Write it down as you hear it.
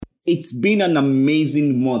it's been an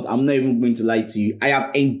amazing month. I'm not even going to lie to you. I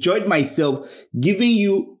have enjoyed myself giving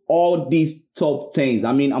you all these top 10s.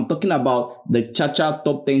 I mean, I'm talking about the Cha-Cha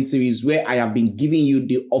Top 10 series where I have been giving you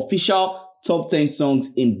the official top 10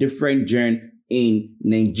 songs in different genres in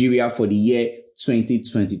Nigeria for the year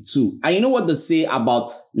 2022. And you know what they say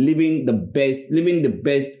about living the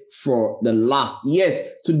best for the last. Yes,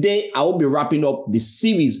 today I will be wrapping up the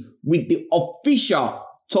series with the official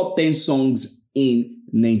top 10 songs in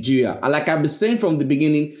Nigeria. And like I've been saying from the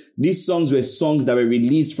beginning, these songs were songs that were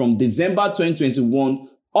released from December 2021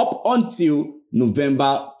 up until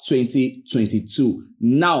November 2022.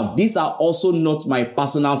 Now, these are also not my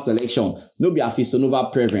personal selection. No be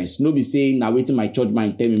aficionado preference. No be saying now waiting my church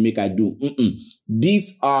mind tell me make I do.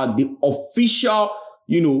 These are the official,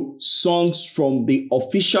 songs from the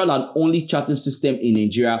official and only charting system in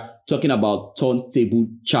Nigeria, talking about Turntable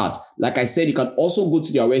Chart. Like I said, you can also go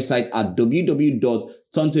to their website at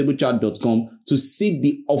www.turntablechart.com to see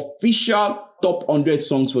the official top 100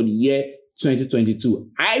 songs for the year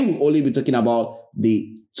 2022. I will only be talking about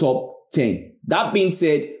the top 10. That being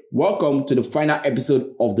said, welcome to the final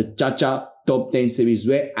episode of the Cha-Cha Top 10 series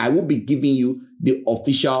where I will be giving you the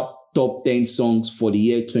official top 10 songs for the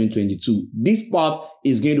year 2022. This part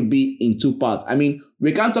is going to be in two parts. I mean,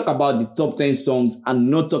 we can't talk about the top 10 songs and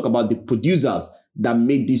not talk about the producers that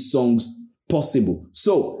made these songs possible.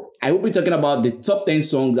 So I will be talking about the top 10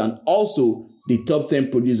 songs and also the top 10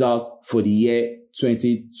 producers for the year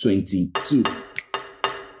 2022.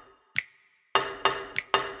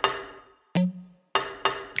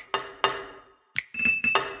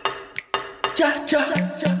 Cha-cha.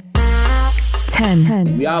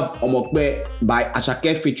 10. We have Omokpe by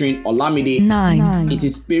Asake featuring Olamide. 9. It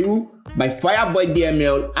is Peru by Fireboy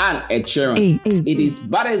DML and Ed Sheeran. 8. It is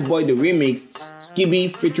Baddest Boy the remix, Skibby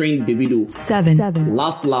featuring Davido. 7.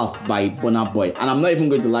 Last by Burna Boy. And I'm not even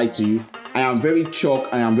going to lie to you, I am very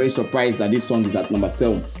shocked and I'm very surprised that this song is at number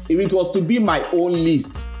 7. If it was to be my own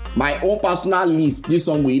list, my own personal list, this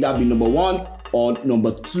song will either be number 1 or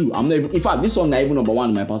number 2. In fact, this song not even number 1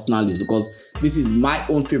 in my personal list because this is my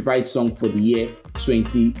own favorite song for the year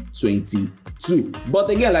 2022. But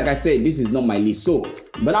again, like I said, this is not my list. So,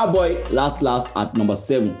 Burna Boy last at number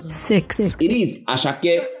 7. 6. It is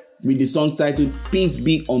Asake with the song titled Peace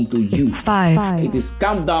Be Unto You. 5. It is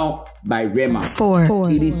Calm Down by Rema.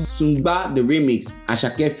 4. It is Sungba the remix,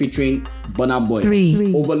 Asake featuring Burna Boy.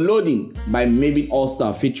 3. Overloading by Mavin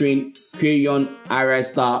All-Star featuring Crayon,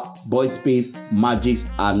 Star, Boy Space, Magix,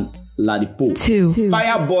 and Ladipo. 2.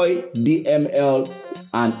 Fireboy DML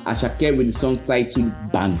and Asake with the song titled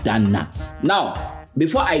Bandana. Now,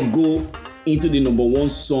 before I go into the number 1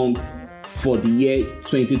 song for the year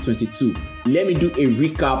 2022, let me do a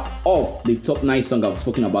recap of the top 9 songs I've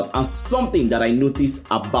spoken about and something that I noticed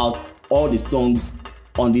about all the songs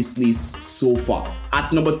on this list so far.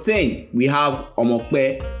 At number 10, we have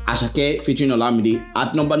Omokpe, Asake featuring Olamide.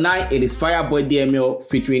 At number 9, it is Fireboy DML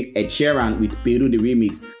featuring Ed Sheeran with Peru the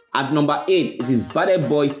remix. At number 8, it is Baddest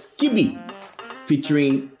Boy Skibby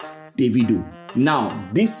featuring Davido. Now,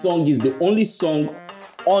 this song is the only song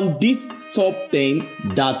on this top 10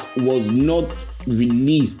 that was not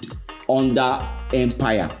released under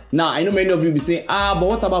Empire. Now, I know many of you be saying, but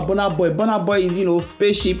what about Burna Boy? Burna Boy is,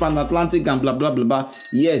 Spaceship and Atlantic and blah, blah, blah, blah.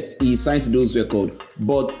 Yes, he signed to those records.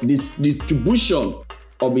 But this distribution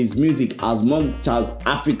of his music, as much as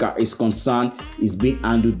Africa is concerned, is being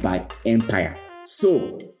handled by Empire.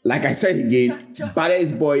 So, like I said again,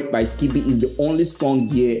 Baddest Boy by Skibby is the only song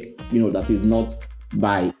here, that is not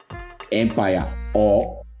by Empire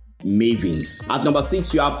or Mavins. At number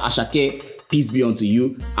 6, you have Asake, Peace Be Unto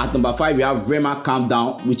You. At number 5, we have Rema, Calm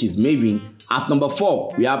Down, which is Mavin. At number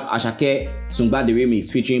 4, we have Asake, Sungba the remix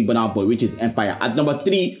featuring Burna Boy, which is Empire. At number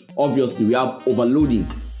 3, obviously, we have Overloading,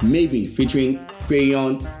 Mavin featuring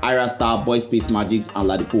Crayon, Star, Boy Space, Magix, and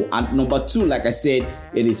Ladipo. At number 2, like I said,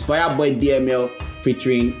 it is Fireboy DML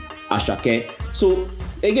featuring Asake. So,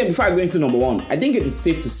 again, before I go into number 1, I think it is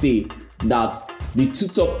safe to say that the 2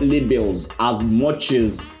 top labels, as much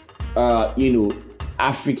as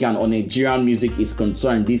African or Nigerian music is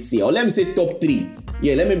concerned this year, or let me say top 3.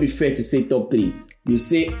 Yeah, let me be fair to say top 3. You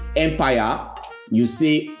say Empire, you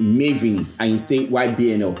say Mavins, and you say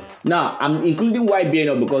YBNL. Now, I'm including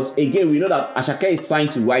YBNL because, again, we know that Asake is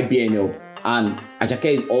signed to YBNL, and Asake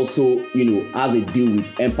is also, has a deal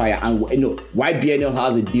with Empire, and YBNL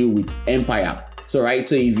has a deal with Empire. So, right,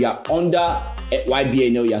 so if you are under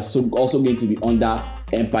YBNL, you are also going to be under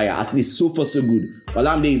Empire. At least so far so good.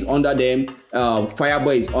 Olamide is under them,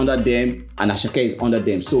 Fireboy is under them, and Asake is under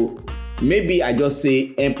them. So maybe I just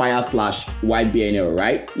say Empire / YBNL,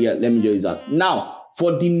 right? Yeah, let me just use that. Now,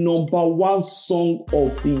 for the number one song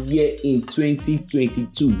of the year in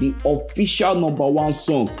 2022, the official number one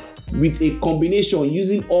song, with a combination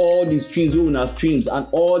using all the streams, streams, and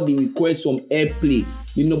all the requests from Airplay.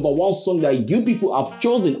 The number one song that you people have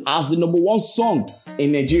chosen as the number one song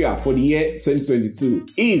in Nigeria for the year 2022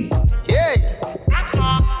 is... Hey!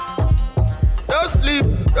 Don't sleep,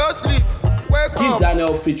 wake Kiss up!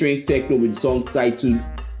 Daniel featuring Techno with the song titled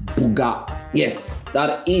Buga. Yes,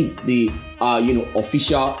 that is the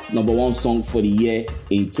official number one song for the year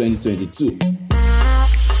in 2022.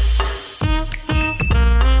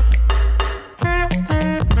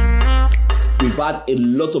 We've had a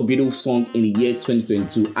lot of beautiful songs in the year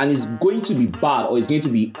 2022, and it's going to be bad or it's going to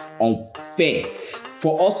be unfair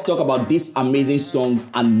for us to talk about these amazing songs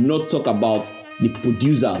and not talk about the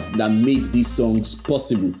producers that made these songs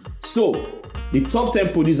possible. So, the top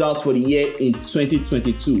 10 producers for the year in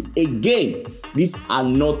 2022. Again, these are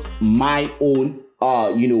not my own,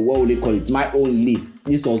 what would they call it? My own list.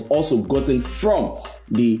 This was also gotten from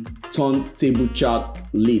the Turntable Chart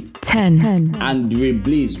list. 10. Andre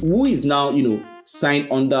Blaze, who is now, signed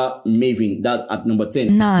under Maven, that's at number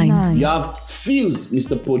 10. 9. You have Fuse,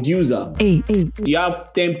 Mr. Producer. 8. You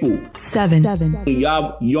have Tempo. 7. You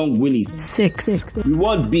have Young Willis. 6.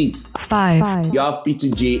 Reward Beat. 5. You have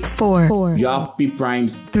P2J. 4. You have P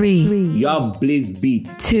Primes. 3. You have Blaze Beat.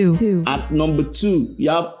 2. At number 2, you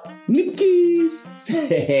have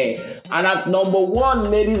Nipkeys. And at number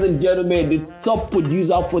 1, ladies and gentlemen, the top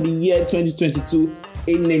producer for the year 2022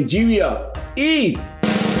 in Nigeria is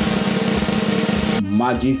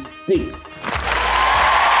Majestix.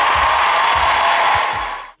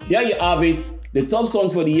 There you have it, the top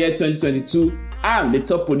songs for the year 2022 and the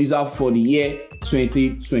top producer for the year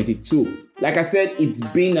 2022. Like I said, it's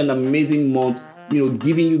been an amazing month,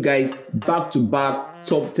 giving you guys back-to-back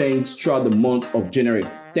top 10s throughout the month of January.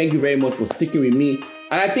 Thank you very much for sticking with me.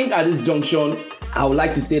 And I think at this junction, I would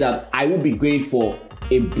like to say that I will be going for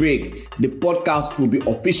a break. The podcast will be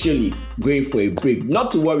officially going for a break.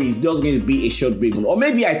 Not to worry, it's just going to be a short break. Or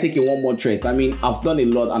maybe I take a 1 month rest. I mean, I've done a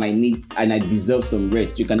lot and I deserve some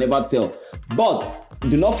rest. You can never tell. But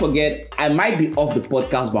do not forget, I might be off the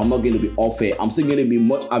podcast, but I'm not going to be off air. I'm still going to be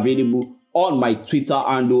much available on my Twitter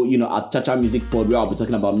handle, at Chacha Music Pod, where I'll be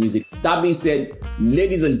talking about music. That being said,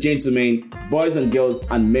 ladies and gentlemen, boys and girls,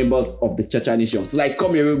 and members of the Chacha Nation, so I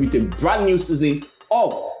come here with a brand new season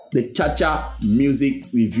of the Chacha Music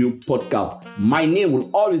Review Podcast. My name will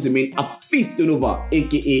always remain Afeez Tonova,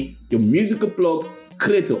 aka your musical plug,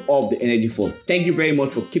 creator of the Energy Force. Thank you very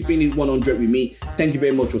much for keeping it 100 with me. Thank you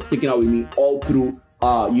very much for sticking out with me all through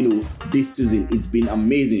this season. It's been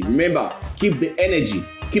amazing. Remember, keep the energy,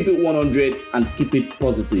 keep it 100, and keep it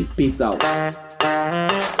positive. Peace out.